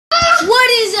What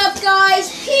is up,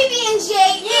 guys? PB&J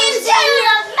is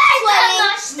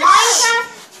playing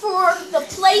Minecraft for the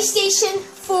PlayStation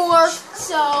 4.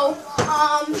 So,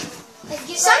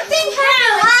 something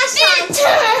happened last time,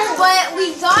 but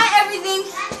we got everything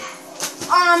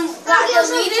got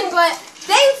deleted, but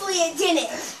thankfully it didn't.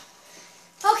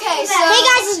 Okay, so hey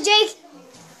guys, it's Jake.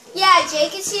 Yeah,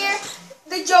 Jake is here.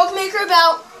 The joke maker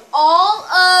about all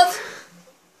of.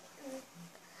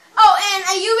 Oh, and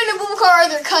Ayub and Abubakar are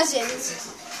their cousins.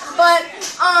 But,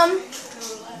 yeah,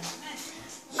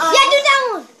 do that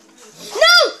one.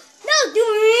 No, do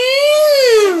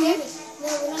it. Really?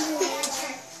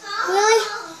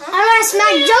 I'm gonna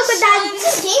smack joke with that.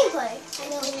 This is gameplay.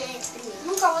 I know.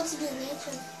 Abubakar wants to do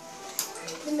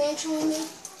the mansion we made.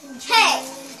 Hey,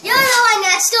 you're the one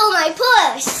that stole my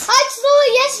purse. I stole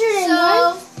it yesterday,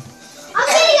 man. I'm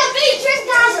getting a big trick,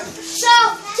 guys. So,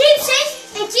 keep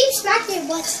safe and keep smacking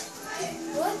your butts.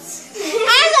 What? As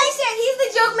I said, he's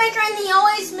the joke maker and he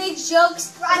always makes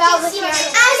jokes about the camera.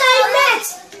 As I met,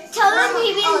 tell them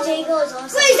PB&J goes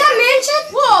also. Wait, is that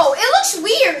mansion? Whoa, it looks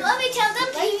weird. Let me tell them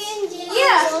PB&J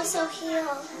Yeah. is also here.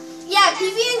 Yeah,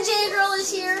 PB&J girl is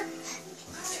here.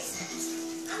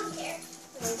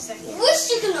 Which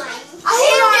chicken line?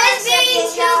 You're just being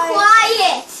too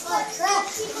quiet. Oh crap,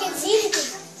 you can't see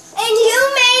anything. And you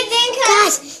made them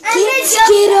guys, give me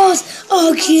Skittles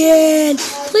again.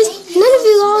 Please, none of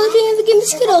you all are being able to give me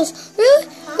Skittles. Really?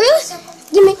 Really?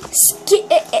 Give me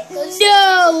Skittles.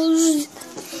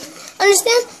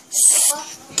 Understand?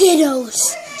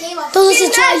 Skittles. Don't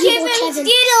listen to give him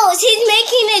Skittles. He's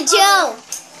making a joke.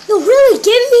 No, really,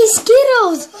 give me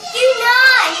Skittles. Do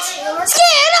not.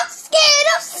 Skittles,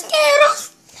 Skittles,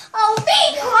 Skittles. Oh,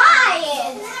 be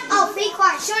quiet. Oh, be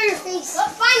quiet. Show your face. Oh,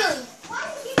 finally.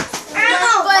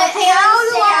 But how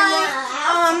do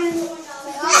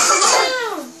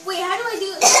wait, how do I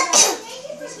do it?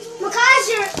 Makai's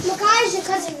your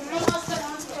cousin, right?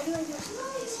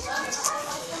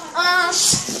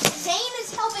 Zane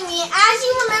is helping me. As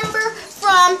you remember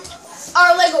from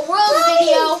our Lego World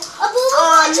video,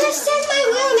 Abubakar just said my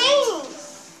real name.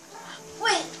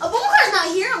 Wait, Abubakar's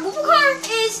not here. Abubakar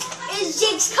is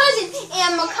Jake's cousin,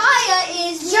 and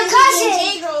Micaiah is your cousin.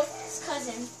 Jay girl's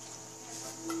cousin.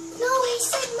 No, he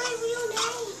said my real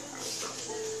name.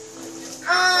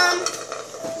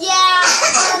 Yeah,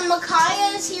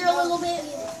 Micaiah is here a little bit.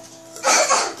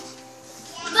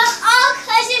 But our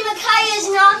cousin Micaiah is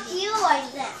not here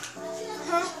like that.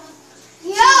 Huh?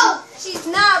 No, she's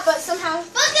not, but somehow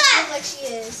Look at like she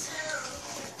is.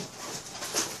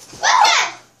 Look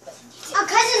at our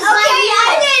cousin's Okay,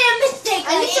 I made a mistake.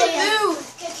 I need some food.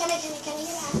 Can I get out?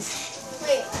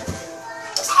 Wait.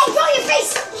 Hey, grow your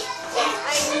face.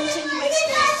 I need to change my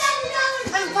skin.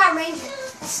 I'm a Power Ranger.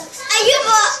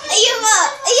 Ayuba.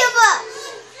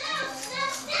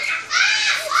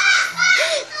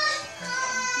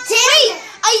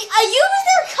 Wait, Ayub is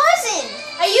their cousin.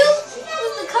 Ayub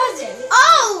was the cousin.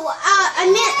 Oh, I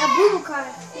meant Abubakar.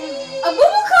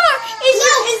 Abubakar is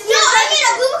No, I mean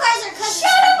Abubakar is our cousin.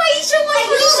 Shut up, Aisha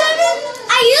 147.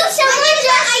 Ayusha.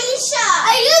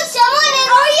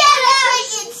 Oh yeah, that's right.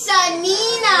 It's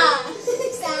Sanina.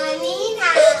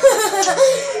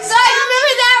 Guys,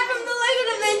 remember that from the Lego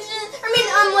Dimension?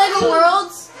 Lego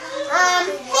Worlds. I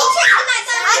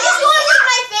just want to get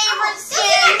my favorite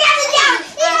skin.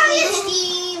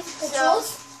 Steve.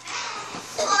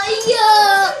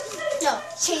 No,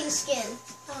 change skin.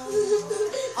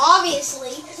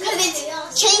 Obviously, because it's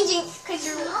changing. Because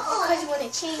you want to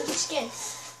change your skin.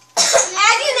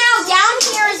 As you know, down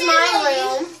here is my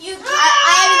room.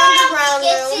 I have an underground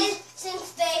room.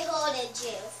 Since they hoarded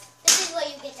you. This is what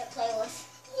you get to play with.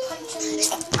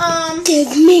 Give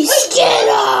me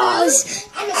Skittles.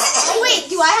 Wait,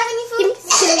 do I have any food?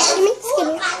 Skittles.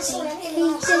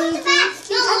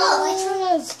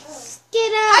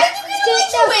 How did you get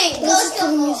into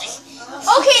wings?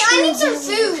 Okay, I need some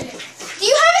food. Do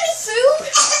you have any food?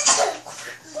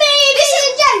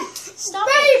 PB&J. Stop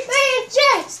it.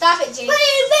 Stop it, Jake.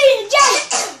 PB&J.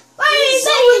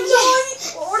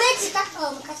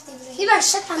 You better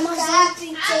shut that mouth.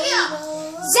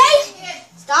 Zane.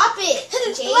 Stop it,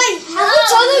 Jake. Wait, have you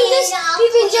told them this,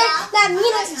 PB&J, that me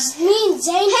and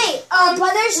Zane,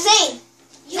 brothers? Zane.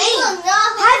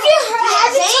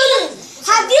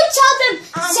 Have you told them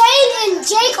Zane and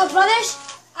Jake are brothers?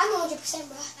 I'm 100%,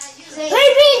 bro.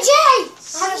 PB&J,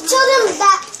 have you told them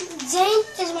that Zane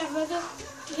is my brother?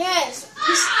 Yes.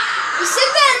 We said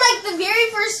that like the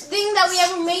very first thing that we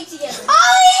ever made together. Oh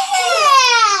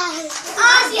yeah!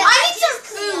 I need some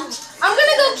food. I'm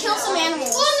gonna go kill some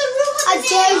animals. I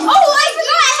dare you. Oh, I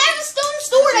forgot. I have a stone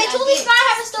sword. I told this guy I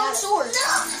have a stone sword.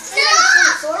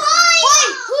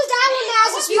 Wait, who's that one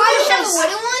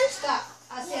wooden one?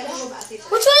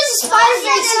 Which one is the spider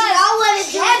face? That one is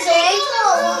too big.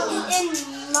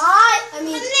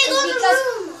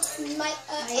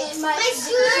 And my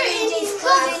ZANE&Pb&j's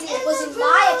cousin was in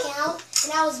my account,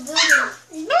 and I was building.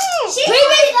 Are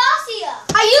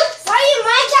you in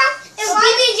my account? And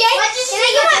PB&J? Are you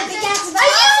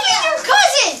your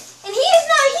cousin? And he is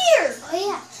not here. Oh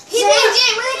yeah. PB&J,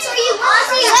 where the heck are you?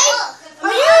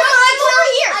 Are you in my account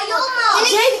here?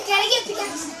 Can I get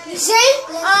pickaxe? Zane?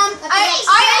 I'm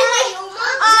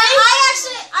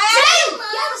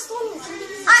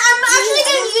actually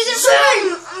gonna use it for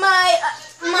my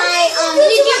Give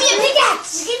me a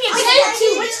pickaxe. Give me a pickaxe.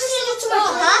 We're just gonna do too much.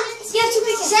 Huh? Yeah, 2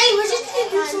 pickaxes. Zane, we're just gonna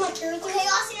do too much. Okay,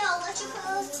 I'll let you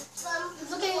close.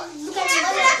 Look at you.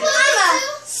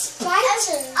 Spider.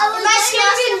 Am I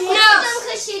scared? No.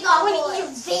 Because she got one of your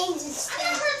veins and stuff.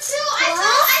 I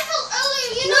felt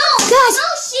earlier, you know. Guys, no,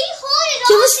 she holded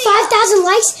give us 5,000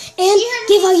 likes and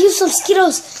give our youth some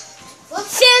Skittles.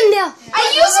 Fan mail.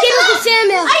 Skittles and fan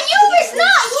mail. Is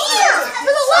not here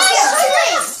for the last 2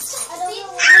 days.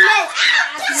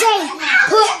 Zane,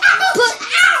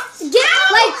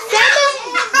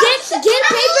 get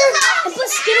paper and put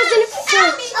Skittles in it for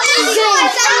Zane.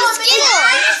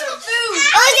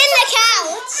 in the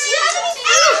couch.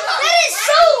 That is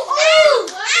so old.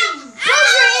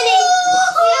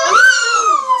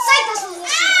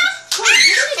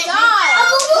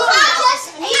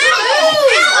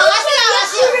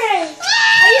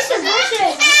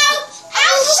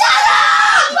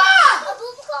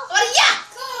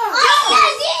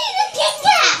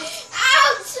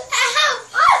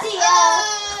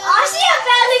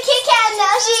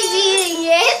 She's eating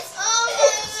it.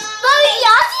 Mommy,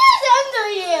 Yassi is under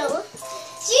you.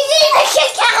 She's eating the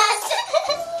Kit Kat.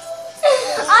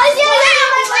 Ozzy, I'm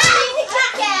eating the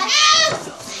Kit Kat.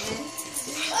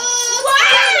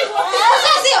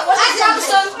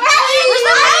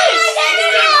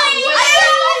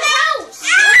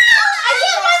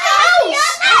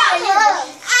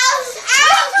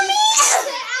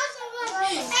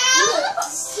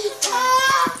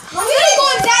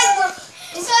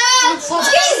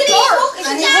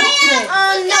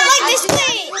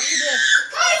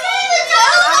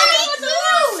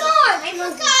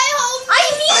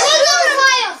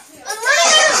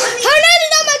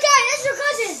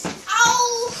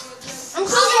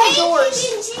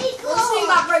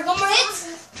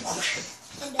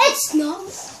 It's not.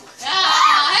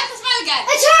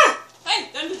 It's her. Hey,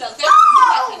 don't do that.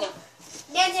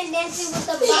 Dancing with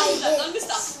the Don't be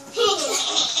stuck. Hey,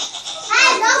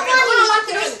 no funny.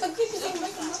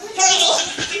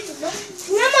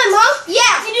 Remember my mom?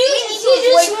 Yeah.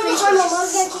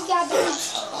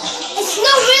 It's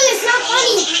no, really, it's not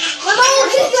funny. My mom will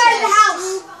kick you out of the house.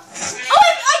 Oh,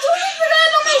 I totally forgot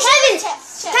about my Kevin.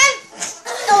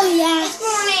 Oh yeah.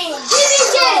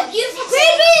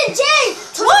 PB&J.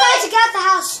 Tell Makai to get out the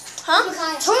house. Huh?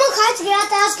 Tell Makai to get out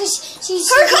the house because she's.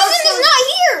 Her cousin is not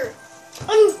here.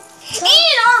 And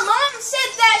our mom said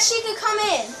that she could come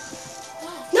in.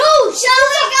 No, shall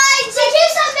we, guys? They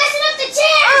keep on messing up the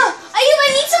chair. I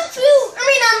need some food.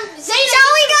 Zane.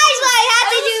 Shall we, guys? What I have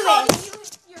to do it.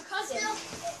 Your cousin.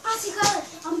 I'm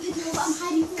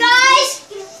hiding. Guys,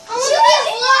 I want to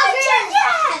be a vlogger.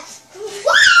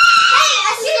 Hey,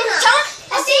 Asina.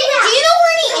 Do you know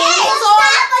where any animals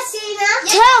are?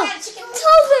 Tell them.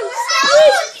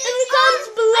 Please, in the comments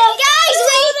below. Guys,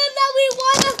 tell them that we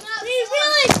want to be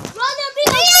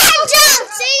John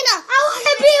Cena. I want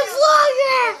to be a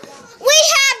vlogger. We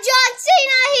have John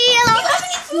Cena here. Do you have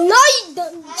any food? No, you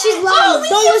don't. She's lying.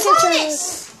 Don't listen to her.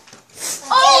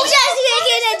 Oh, just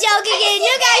making a joke again.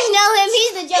 You guys know him.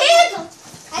 He's the joke.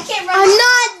 I can't run. I'm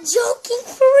not joking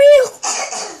for real.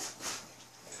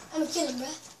 I'm killing, bro.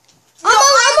 I'm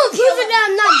gonna prove it that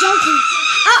I'm not joking.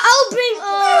 I'll bring.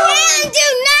 And do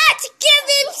not give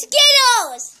him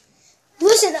Skittles.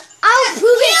 Listen, I'll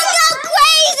prove it. You'll go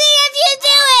crazy if you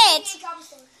do it.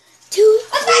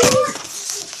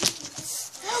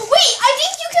 Wait, I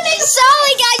think you can make a.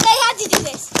 Sorry, guys. I have to do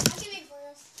this.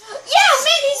 Yeah,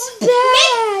 maybe.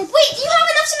 Wait, do you have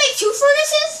enough to make 2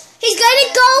 furnaces? He's gonna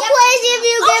go crazy if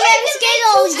you give him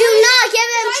Skittles. Do not give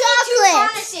him chocolate.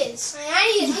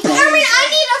 I need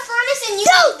a furnace and you.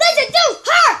 Do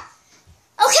her.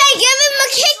 Okay, give him a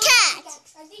Kit Kat.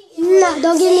 No,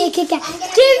 don't give me a Kit Kat.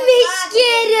 Give me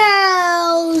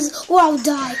Skittles, or I'll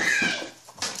die.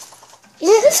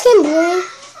 Isn't this game boring?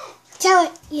 Tell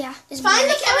it. Yeah, it's Find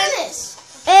boring. the furnace.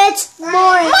 It's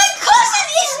boring. My cousin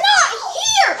is not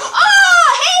here. Oh,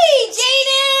 hey,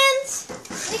 Jaden.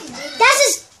 That's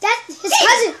his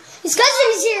cousin. His cousin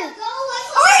is here.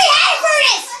 Already had a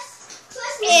furnace.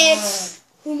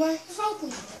 Who am I?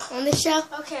 On the show?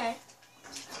 Okay.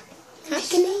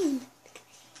 Pick a name.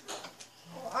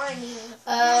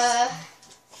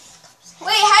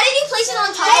 Wait, how did you place it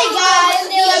on top? Hey, guys.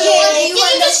 Did you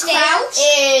just crouch?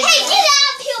 Hey, get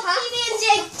out of here, PB&J.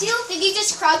 Did you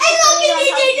just crouch? I love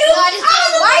PB&J. Why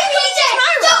are you doing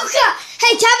that?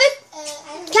 Hey, Kevin.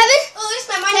 Kevin. Oh, it's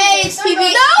my money. Hey, it's PB.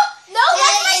 No,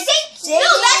 that's my secret. No,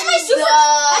 that's my super.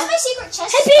 That's my secret chest.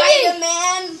 Hey, PB.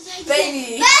 Spider-Man,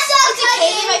 baby. That's It's a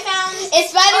cave I found. It's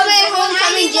Spider-Man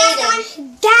Homecoming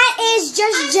Jaden. That is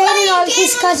just Jaden or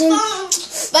his cousin.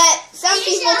 But some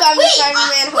people call me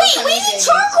Spider-Man Homecoming Jaden.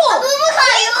 Charcoal.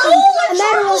 I'm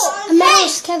at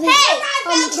Rose, Kevin. Hey,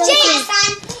 Jaden.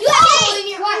 you have to in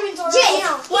your inventory right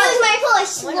now. Here's my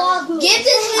push. Give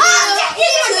this video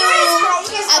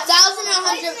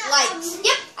 1,100 likes.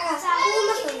 Yep.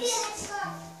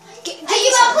 Are you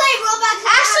gonna play Roblox?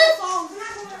 Ashley?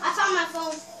 I found my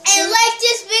phone. And like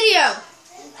this video.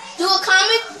 Do a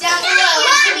comment down below.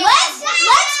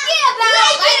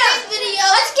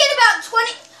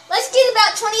 Let's get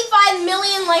about 25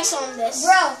 million likes on this.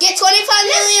 Bro. Get 25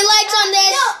 million likes on this.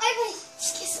 No, everybody.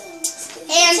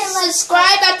 And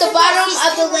subscribe at the bottom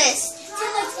of the list.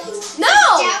 No.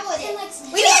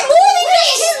 We need more than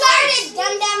this.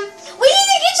 We need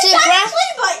to get the diamond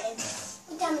play button.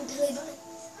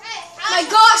 My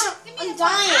gosh, I'm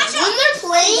dying. When they're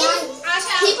playing,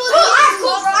 people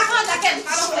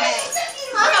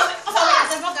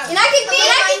And I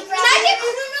can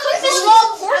cook this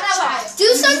raw pork chop. do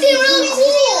something really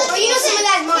cool. Or you know some of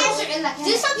that mine.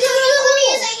 Do something really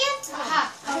cool.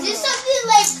 Do something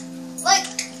like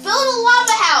build a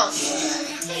lava house.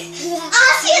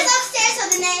 I'll see us upstairs for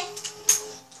the night.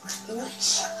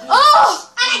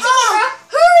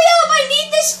 Hurry up! I need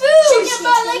this food.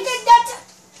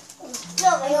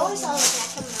 No, I always saw that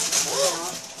coming out.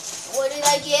 What did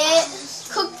I get?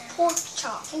 Cooked pork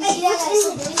chop.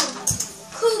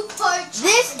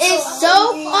 This is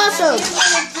so awesome.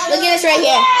 Look at this right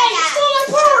here.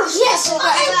 Yes. Wait,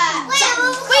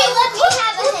 let me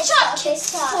have a head chop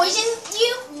top. Poison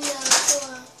you?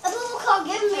 A boo call,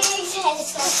 give me a head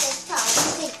top.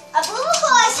 A boo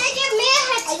call, I said give me a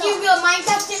head top. Are you real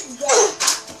Minecraft?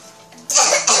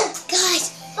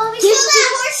 Guys, Give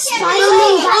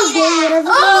Spider-Man guys doing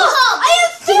whatever. I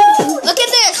have food. Look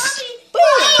at this.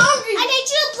 I need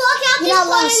you to block out You're not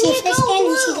allowed to this see one your face and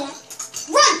you see that.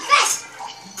 Run, fast!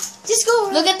 Just go.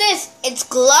 Look at this. It's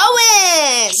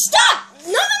glowing. Stop!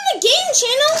 Not on the game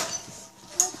channel.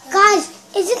 Guys,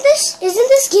 isn't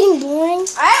this getting boring?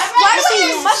 Why do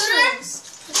I have mushrooms?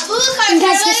 And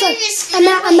guys, guess what?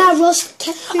 I'm at roast.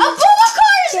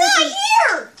 Abubakar is not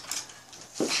here.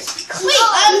 Wait,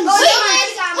 I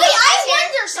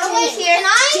wonder something. Can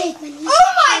I? Jake, Oh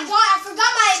my god, I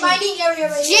forgot my mining area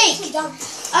right Jake.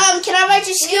 Can I ride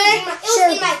your scooter?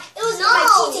 It was my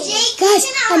Jake. Guys,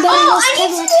 I'm at roast.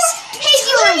 Kevin. Hey,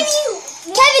 you have any?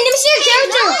 Kevin, let me see your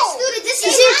character. Let me see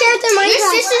your character in Minecraft.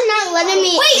 Your sister's not letting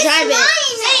me drive it.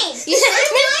 Zane. Let me see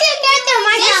your character in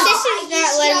Minecraft. Your sister's not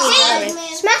letting me drive it.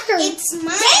 Smack her. It's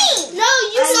mine. No,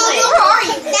 you know where are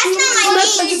you? That's not my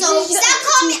name, so stop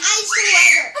calling me Ice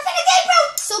Forever.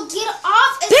 So get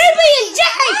off. PB&J.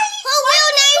 Her real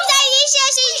name's Aisha.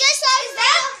 She's just like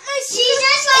that. She's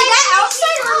just like Is that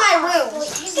outside or in my room?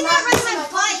 She's not running my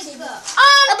bike.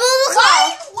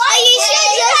 Aisha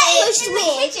just pushed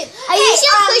me.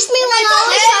 Aisha pushed me when I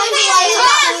was trying to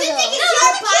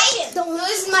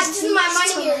This is my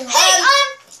mining area. Hey,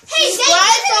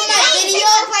 subscribe for my video.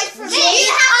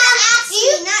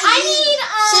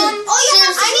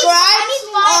 Subscribe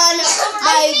on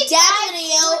my dad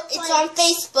video. It's on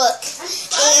Facebook.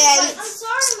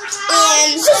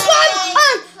 And subscribe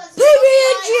on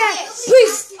PB&J.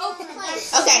 Peace.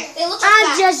 Okay.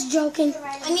 I'm just joking.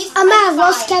 I'm at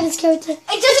roast Kevin's character.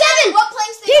 Hey, just Kevin. What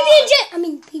place they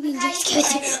PB&J's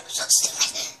character. I'm so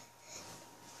stupid.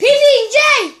 PB&J.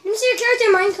 Let me see your character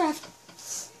in Minecraft.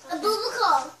 A boo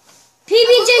call.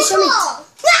 PB&J, show me.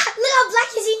 Look how black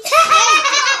is he?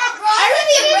 I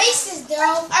really am racist,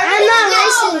 though. I'm not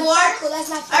racist.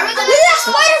 Are we Look at that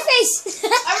spider face.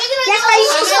 Are we gonna That's why you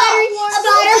see spider.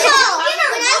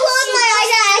 When I closed my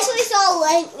eyes, I actually saw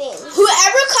lightning.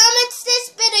 Whoever comments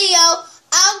this video,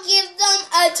 I'll give them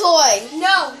a toy.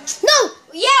 No. No.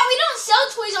 Yeah, we don't sell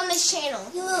toys on this channel.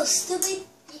 You little stupid.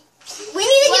 We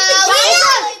need to get the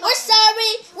diamond. We're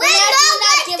sorry. We're not doing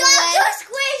that giveaway.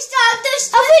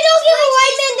 If we don't give away,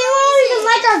 then they won't even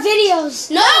like our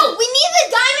videos. No, we need the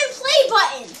diamond play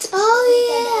button. Oh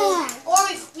yeah. Or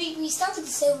we start with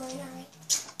the silver right now, right?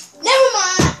 Never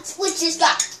mind. We just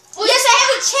got. Yes, I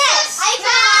have a chest. I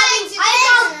found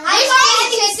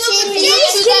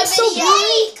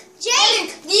Jake,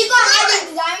 Jake, you got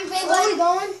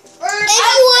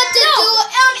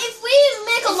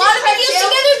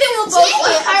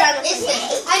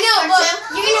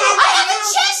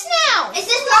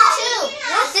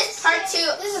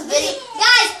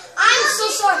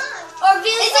Our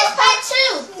video It's like part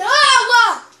 2. No!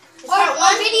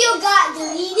 Our video got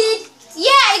deleted.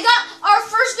 Yeah, our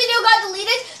first video got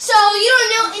deleted, so you don't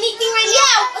know anything right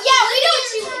now. Yeah, we don't.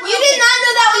 You did not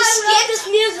know that we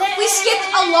skipped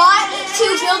a lot to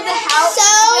build the house. So,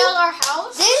 build our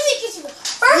house.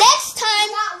 Next time,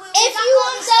 if you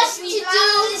want us to do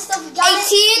a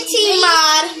TNT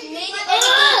mod,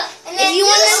 if you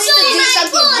want us to do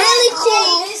something really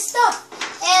cool,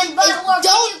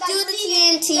 don't do the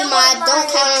TNT mod. Don't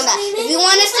count on that. If you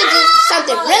want us to do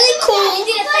something really cool,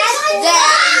 then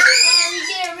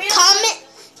comment,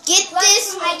 get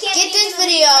this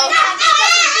video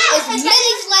as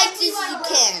many likes as you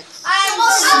can.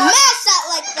 Smash that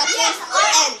like button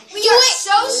and do it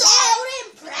loud and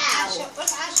proud.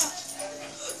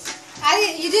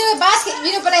 You do a basket.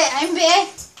 You don't put it in NBA.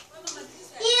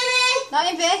 Not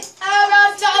in NBA.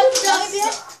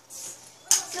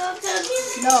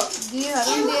 No. Do you have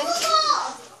NBA?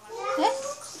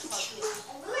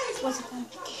 What's it called?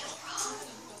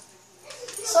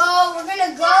 So we're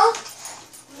gonna go.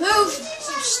 Move,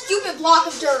 you stupid block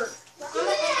of dirt.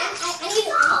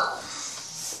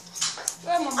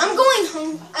 I'm going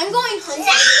hunting. I'm going hunting.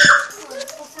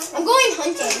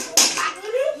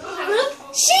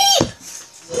 Sheep!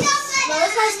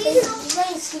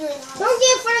 Don't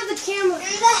get in front of the camera.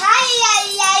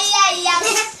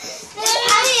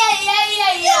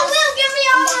 Will, give me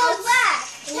all those back.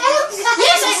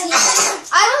 Yes,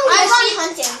 I run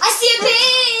hunting. I see a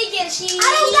pig and she. I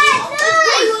don't got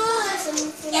none.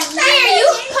 Here, you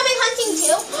coming hunting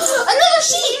too? Another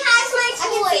sheep.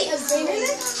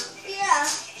 Yeah.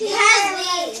 He has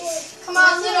these. Come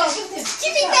on, little.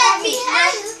 Give me that meat.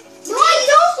 No, I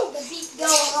don't.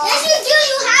 Yes, you do.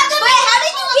 You have them. Wait, how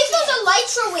did you get those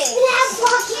elytra wings? Yes,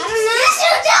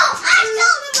 you do. I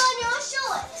told him on your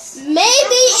shorts.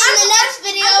 Maybe in the next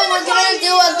video we're gonna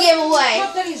do a giveaway.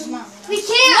 We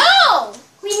can't. No.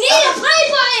 We need a play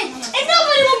button, and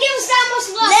nobody will give us that much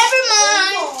love. Never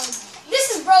mind.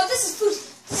 This is food. This is food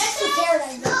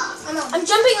paradise. I'm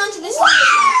jumping onto this.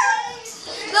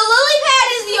 The lily pad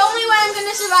is the only way I'm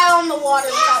gonna survive on the water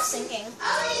without sinking.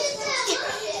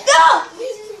 No.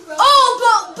 Oh,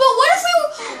 but what if we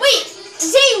were? Wait,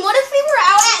 Zane, what if we were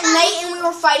out at night and we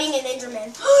were fighting an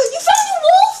Enderman? You found a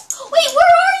wolf? Wait,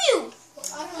 where are you?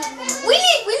 We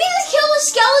need to kill a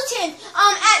skeleton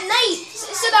at night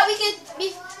so that we could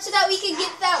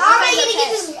get that. How am I gonna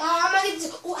get this? How am I gonna get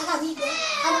this? Oh, I got meat, bro.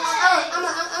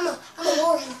 I'm a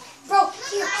warrior, bro.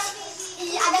 Here, I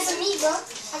got some meat, bro.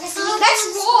 That's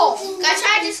raw. I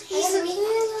tried this. He's some meat.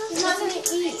 He's not gonna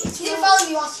eat. He's gonna follow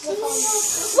me. Watch. He's gonna follow me.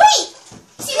 Wait.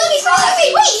 See, look, he's following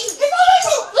me. Wait, you're following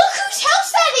me. Look whose house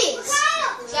that is.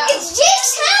 It's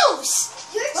Jake's house.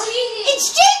 It's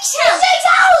Jake's house.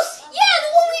 Yeah, the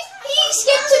one he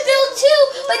skipped to build too,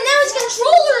 but now his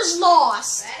controller's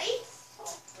lost.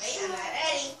 Wait, I'm not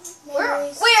ready.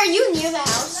 Wait, are you near the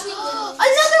house?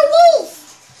 Another wolf.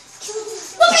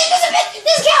 Look,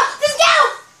 this cow.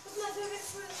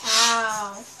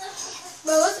 Cow.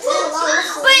 But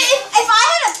if I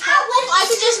had a pet wolf, I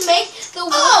could just make the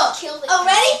wolf kill the cow.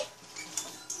 Ready?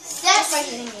 That's by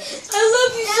hitting it. I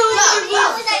love you so much.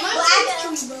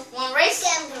 One race.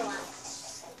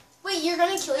 Wait, you're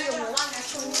gonna kill your wolf?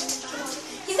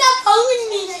 He's not following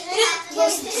me.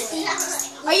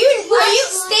 Are you at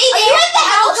the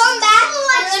house? Come back.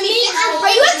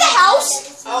 Are you at the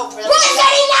house? Oh, really?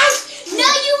 No,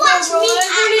 you watch me.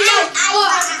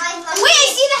 Wait, I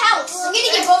see the house. I'm gonna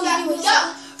get both anyway.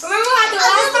 Remember what the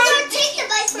last time?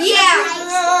 Yeah.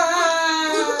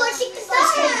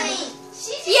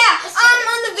 Yeah.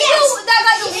 On the video that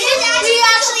got deleted, we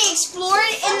actually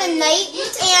explored in the night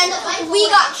and we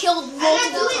got killed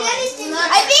multiple times.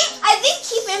 I think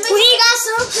keep inventory. We got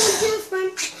something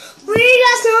different.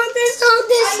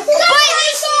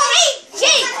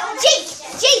 Hey,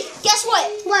 Jake, guess what?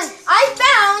 What? I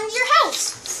found your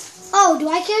house. Oh, do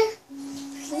I care?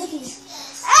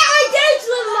 I did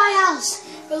live in my house.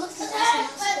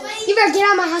 You better get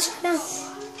out of my house right now.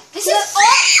 This is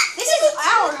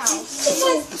our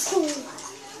house.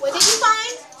 What did you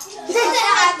find? I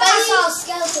saw a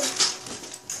skeleton.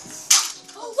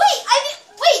 Wait,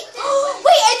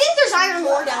 I think there's iron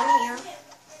ore down here.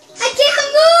 I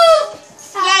can't move.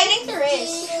 Yeah, I think there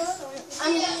is.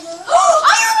 Iron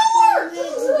ore!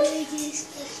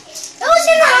 I was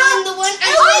in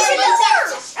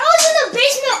the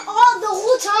basement the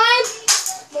whole time.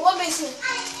 But what basement?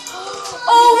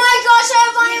 Oh my gosh, I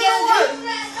have iron ore!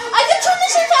 I can turn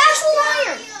this into actual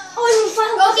iron! Oh, you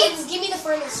found it. Okay, just give me the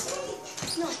furnace.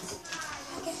 No.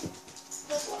 Okay.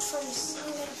 What furnace?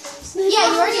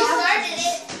 Yeah, you already started it.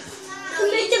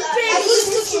 Make the big.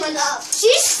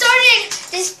 She started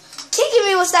this.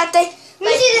 was that day? Let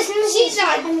me see this. Let me see this.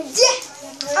 I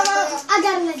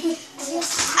got it like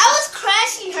this. I was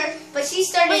crashing her, but she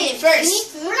started it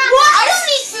first. What? I don't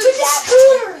need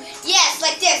food. Yes,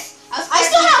 like this. I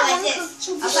still have like this.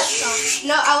 I was like,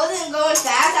 no, I wasn't going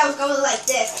fast. I was going like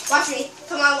this. Watch me.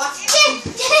 Come on, watch me.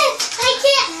 I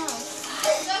can't.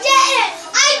 Jaden!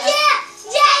 I can't!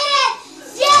 Jaden!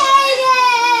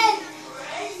 Jaden!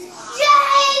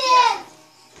 Jaden!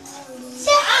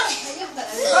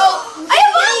 Bro, I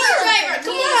have iron! Driver,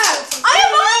 come on! I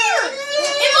have iron!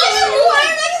 If I have more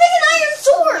iron, I can make an iron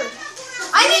sword!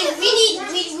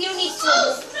 We don't need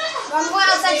sword. I'm going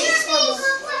outside to explore.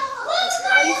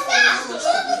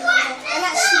 I'm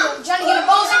not shooting. I'm trying to get a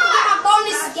bonus. I can get my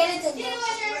bonus to get it to me.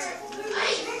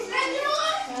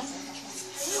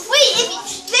 Wait,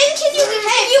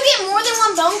 if you get more than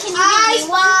one bone, can you get me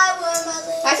one?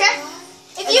 Okay?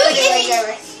 If you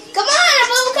come on, a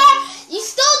bubble car! You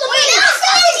stole the money!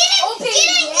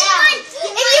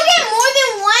 If you get more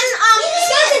than one, I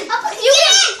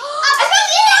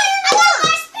got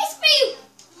my space for you!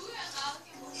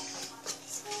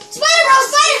 Spider, bro!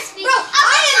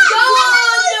 I am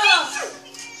gone!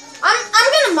 I'm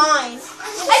gonna mine.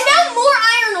 I found more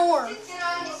iron ore.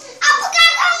 I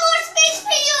got more space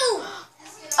for you!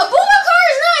 A Bubakar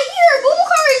is not here.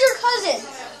 Bubakar is your cousin.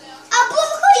 A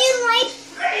Bubakar you like?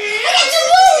 I got two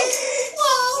bones.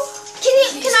 Whoa. Can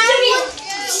I have one?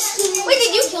 Wait,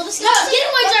 did you kill this guy? No, get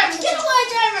away, driver. Get away,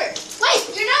 driver. Wait,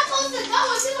 You're not supposed to go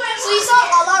until I so you saw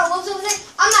a lot of wolves over there?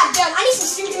 I'm not done. I need some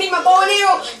string to make my bow and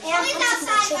arrow. And I'm look at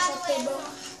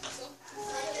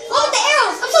the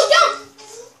arrows. I'm so young.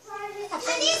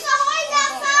 I need some white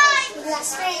outside! Look at that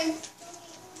string.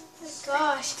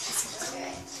 Gosh.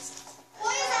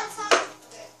 What is outside?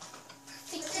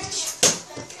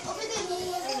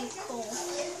 Cool.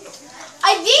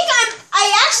 I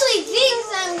actually think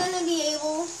I'm gonna be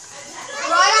able.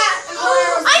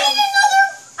 I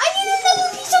need another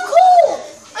piece of coal.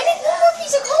 I need one more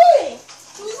piece of coal.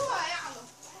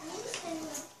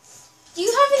 Do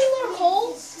you have any more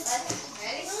coal?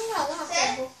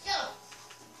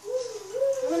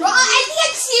 Bro, I think I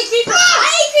can see a creeper. I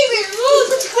hate creepers.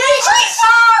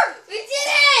 We did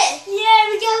it. Yeah,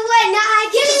 we got what? Now I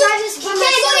get to drive this car. Can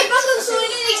I go to Brooklyn so we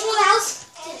can explore the house?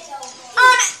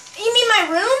 You mean my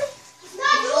room?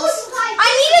 I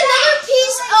need another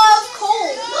piece of coal.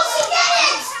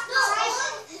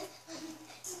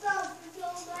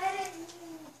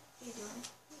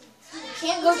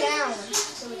 Can't go down.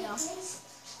 There we go.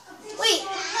 Wait.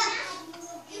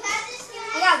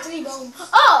 I got 3 bones.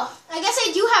 Oh, I guess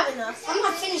I do have enough. I'm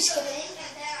not finished skipping.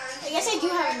 I guess I do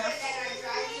have enough.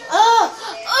 Oh.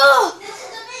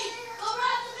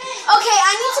 Okay,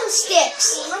 I need some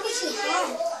sticks. How much you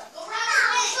have?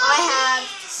 I have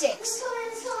 6.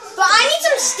 But I need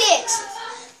some sticks.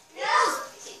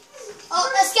 Oh,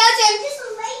 a skeleton.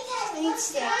 I need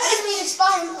sticks. I just need to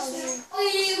spawn. Bro,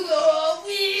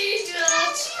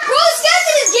 the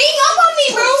skeleton is getting up on me,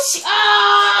 bro.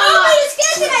 Oh, the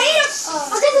skeleton, I hate him.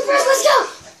 Okay, the first, let's go.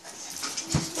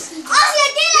 Oscar,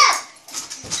 get up.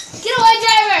 Get away,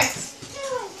 driver.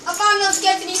 I found no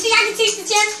skeleton. You think I can take the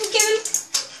chance from Kevin?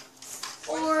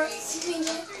 Or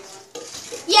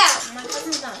yeah, my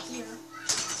cousin's not here.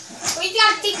 But you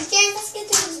gotta take the chance. That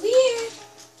skeleton is weird.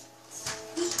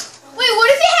 Wait,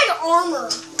 what if it had armor?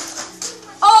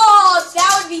 Oh,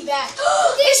 that would be bad.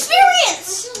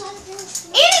 Experience!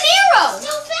 And an arrow!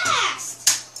 So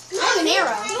fast! I have an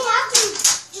arrow. You have to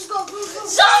just go.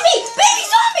 Zombie! Baby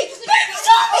zombie! Baby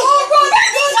zombie! Oh, bro,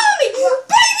 baby zombie!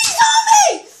 Baby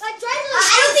zombie! Like, drive I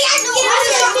don't think I can get out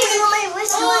of this.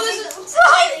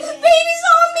 Baby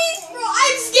zombies! Bro,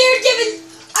 I'm scared, Kevin.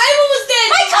 I'm almost dead.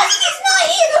 My cousin is not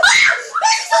here! Ah!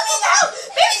 Baby zombie in the house!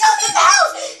 Baby zombie in the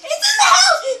house! It's in the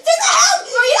house! It's in the house!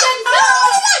 Bro, he's dead. No,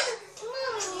 he's dead.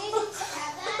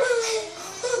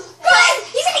 Guys,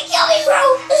 he's gonna kill me, bro!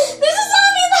 There's a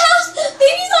zombie in the house!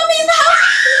 Baby zombie in the house!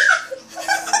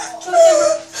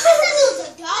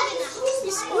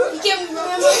 You can't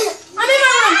remember. I'm in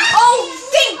my room! Oh,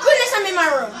 thank goodness I'm in my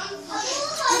room!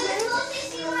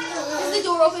 Is the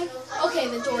door open? Okay,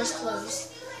 the door is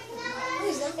closed.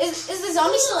 Is the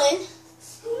zombie still in? Is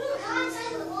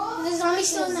the zombie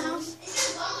still in the house?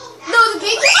 No, the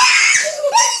baby...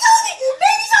 Baby zombie!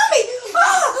 Baby zombie!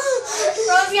 Oh!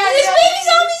 This baby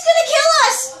zombie's gonna kill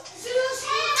us!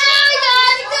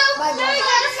 Why did I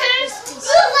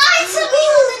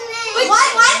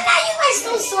use my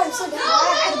stone sword? I'm so dumb. I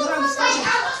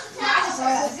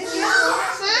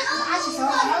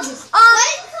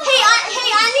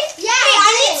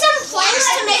need some planks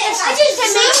to make sticks. I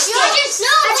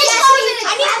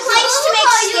need planks to make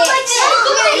sticks.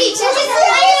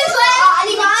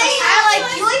 I like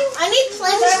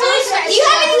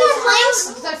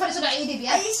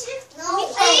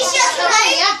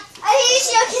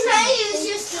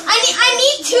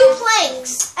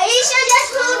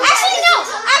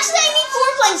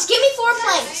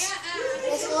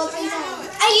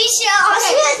Are you sure?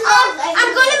 Okay,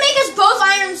 I'm gonna make us both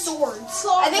iron swords.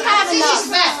 I think I have enough.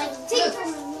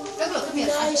 Come here.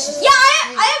 Yeah,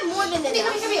 I have more than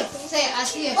enough. Come here. Say it.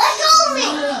 Ask you. Let go of me.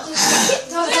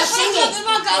 Sing it.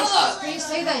 Please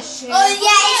say that shit. Oh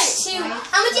yeah, it's 2.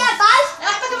 How much you have?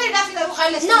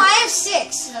 5? No, I have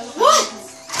 6. What?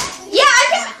 Yeah,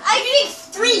 I can make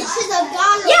 3.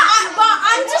 Yeah, but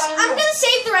I'm gonna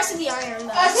save the rest of the iron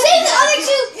though. Save the other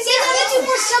 2. Save the other 2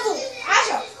 for shovel.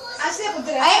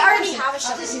 I already have a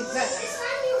shovel.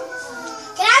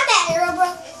 Can I have that arrow,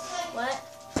 bro? What?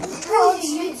 Oh,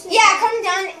 Yeah, come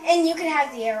down and you can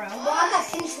have the arrow. Well, I'm not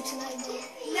finished for tonight, bro.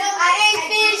 I ain't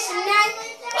finished tonight.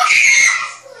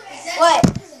 What?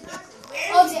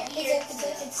 Oh,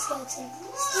 it's skeleton.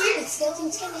 It's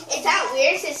skeleton. Is that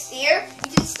weird to steer?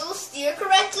 You can still steer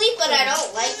correctly, but I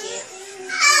don't like it.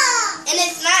 And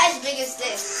it's not as big as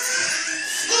this.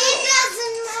 It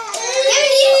doesn't matter.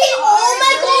 You take all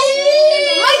my gold?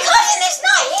 My cousin is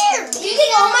not here. You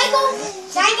take all my gold?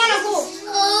 I ain't got no gold.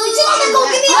 You took all my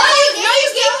gold. Give me No, that. you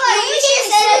gave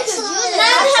me. Now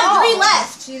I have 3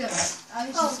 left. It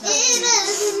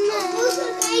doesn't matter.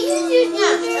 Yeah,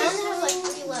 I only have like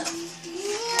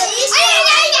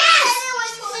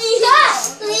 3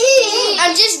 left.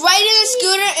 I'm just riding a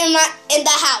scooter in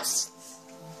the house.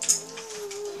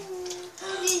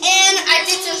 And I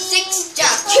did some 6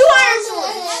 jumps. 2 iron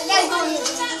swords.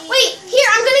 Wait, here,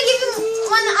 I'm gonna give you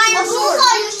 1 iron sword.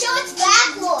 You show it's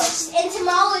backwards, and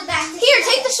tomorrow is back. Here,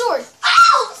 take the sword.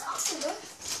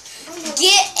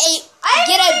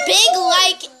 Get a big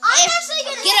like. I'm actually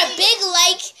gonna Get a big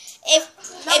like if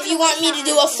you want me to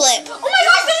do a flip. Oh my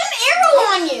gosh, there's an arrow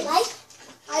on you.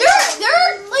 There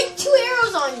are like 2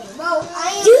 arrows on you.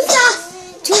 Do the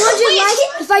 200 like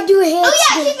if I do a hand. Oh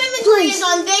yeah, keep inventory is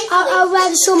on. Thankfully. I'll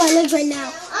rather show my legs right now.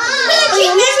 If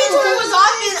keep inventory was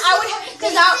on, then I would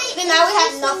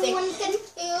have nothing.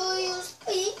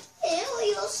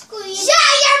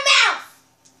 Shut your mouth!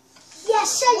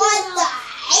 Yes, shut your mouth. What the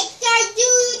heck are you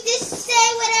to say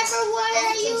whatever word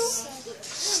are you?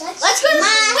 Let's go to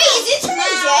wait, is it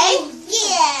today?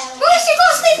 Yeah. We're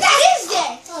supposed to think that is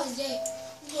day. Oh, Jay.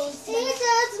 It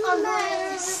doesn't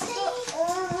matter.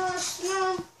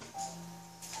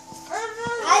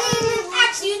 I didn't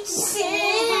ask you to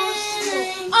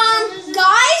sing.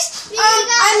 Guys,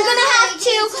 I'm gonna have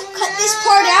to cut this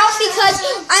part out because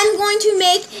I'm going to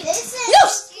make no.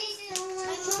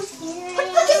 Put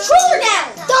the controller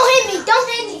down. Don't hit me. Don't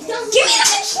hit me. Give me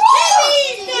the controller.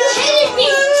 You hit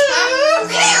me.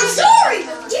 Okay, I'm sorry.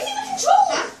 Give me the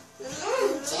controller.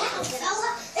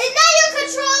 It's not your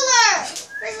controller.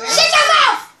 Shut your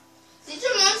mouth. Did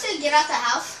your mom say get out the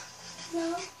house?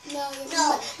 No.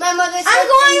 My mother said I'm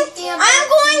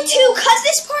going to cut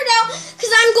this part out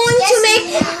because I'm going to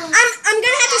make. I'm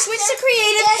gonna have to switch to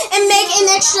creative and make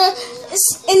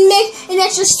an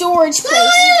extra storage place.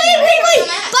 Wait.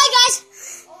 Bye, guys.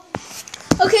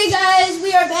 Okay, guys,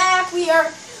 we are back. We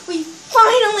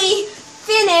finally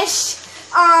finished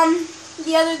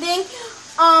the other thing.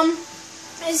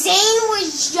 Zane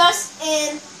was just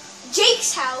in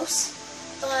Jake's house,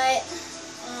 but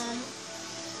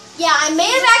yeah, I may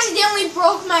have accidentally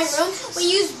broke my room. We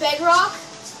used bedrock.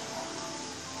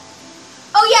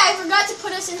 Oh yeah, I forgot to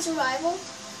put us in survival.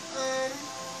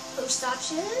 Post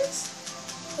options.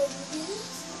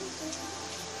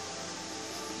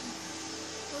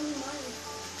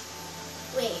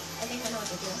 Wait, I think I know what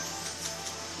to do.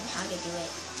 And how to do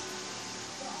it.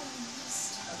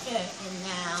 Okay, and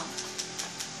now.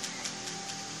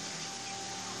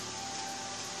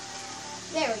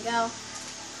 There we go.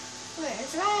 Where's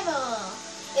survival?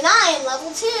 And I am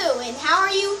level 2. And how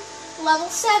are you level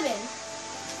 7?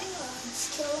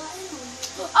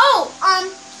 Oh,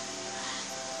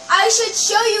 I should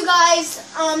show you guys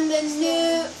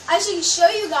I should show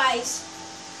you guys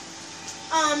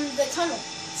the tunnel.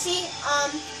 See,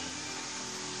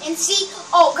 and see,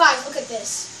 oh guys, look at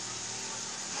this.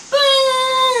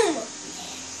 Boom!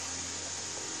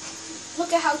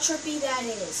 Look at how trippy that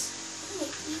is.